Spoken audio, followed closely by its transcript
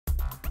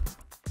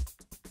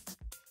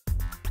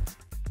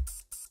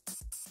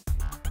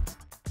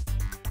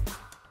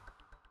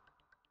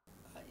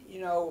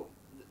know,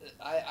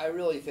 I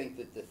really think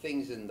that the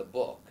things in the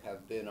book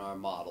have been our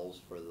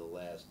models for the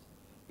last,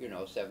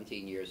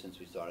 17 years since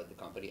we started the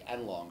company,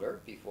 and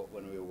longer, before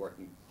when we were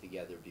working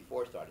together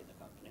before starting the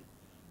company.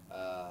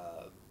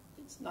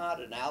 It's not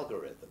an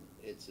algorithm.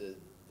 It's a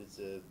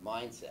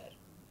mindset.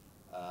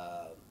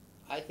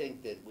 I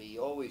think that we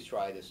always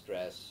try to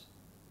stress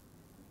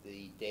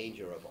the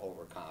danger of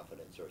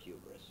overconfidence or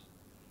hubris.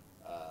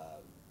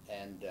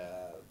 And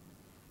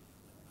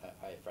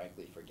I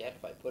frankly forget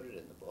if I put it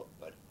in the book,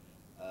 but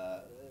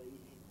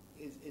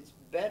it's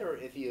better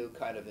if you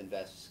kind of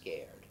invest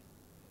scared.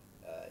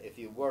 If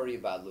you worry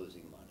about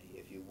losing money,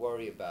 if you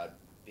worry about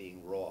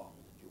being wrong,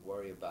 if you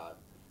worry about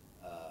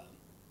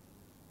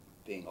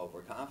being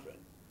overconfident,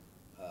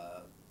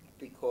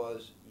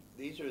 because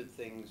these are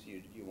things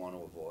you want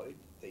to avoid.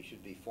 They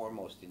should be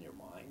foremost in your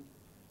mind.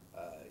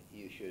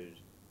 You should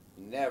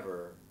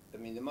never, I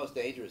mean, the most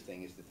dangerous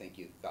thing is to think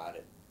you've got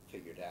it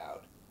figured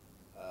out,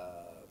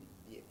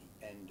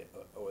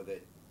 or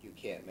that you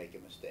can't make a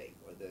mistake,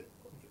 or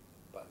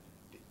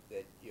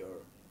that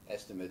your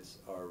estimates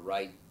are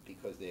right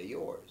because they're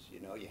yours.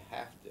 You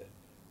have to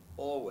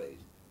always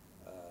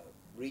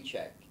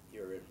recheck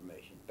your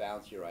information,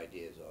 bounce your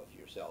ideas off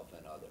yourself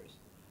and others.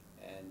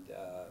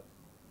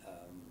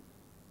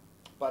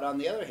 But on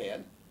the other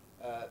hand,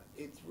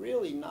 it's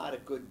really not a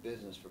good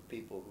business for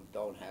people who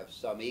don't have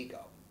some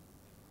ego,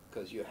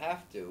 because you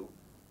have to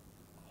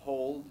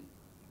do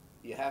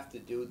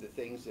the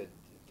things that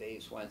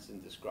Dave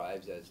Swenson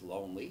describes as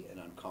lonely and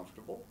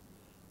uncomfortable,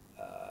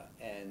 as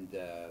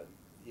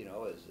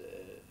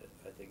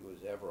I think it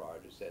was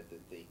Everard who said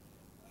that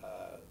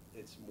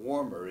it's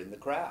warmer in the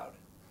crowd,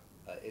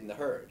 in the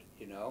herd,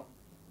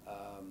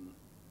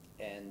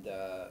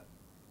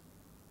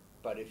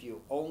 but if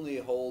you only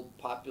hold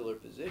popular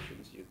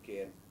positions, you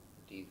can't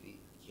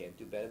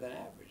do better than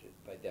average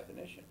by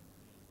definition,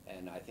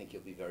 and I think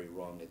you'll be very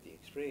wrong at the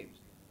extremes.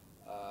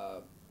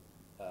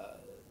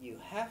 You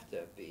have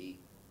to be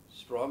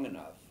strong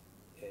enough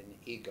in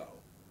ego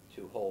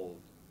to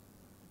hold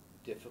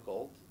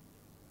difficult,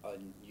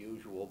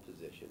 unusual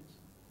positions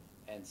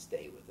and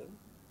stay with them.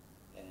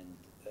 And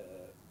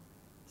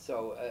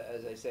so,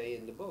 as I say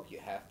in the book, you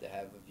have to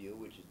have a view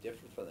which is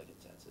different from the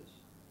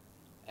consensus,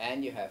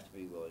 and you have to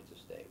be willing to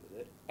stay with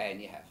it,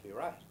 and you have to be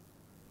right.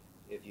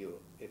 If you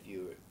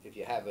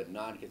have a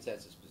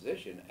non-consensus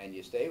position and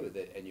you stay with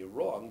it and you're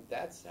wrong,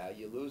 that's how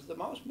you lose the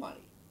most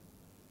money.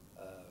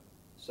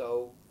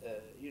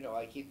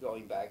 I keep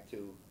going back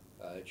to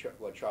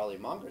what Charlie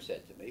Munger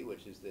said to me,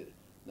 which is that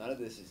none of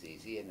this is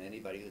easy, and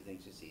anybody who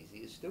thinks it's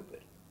easy is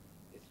stupid.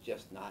 It's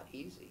just not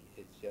easy.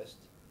 It's just,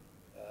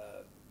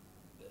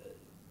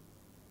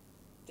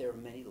 there are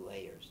many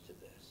layers to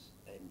this,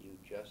 and you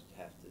just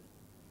have to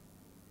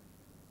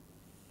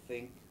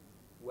think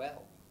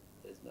well.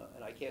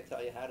 And I can't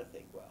tell you how to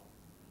think well.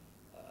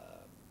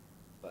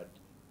 But,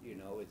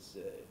 it's,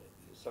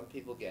 some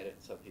people get it,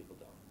 some people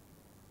don't.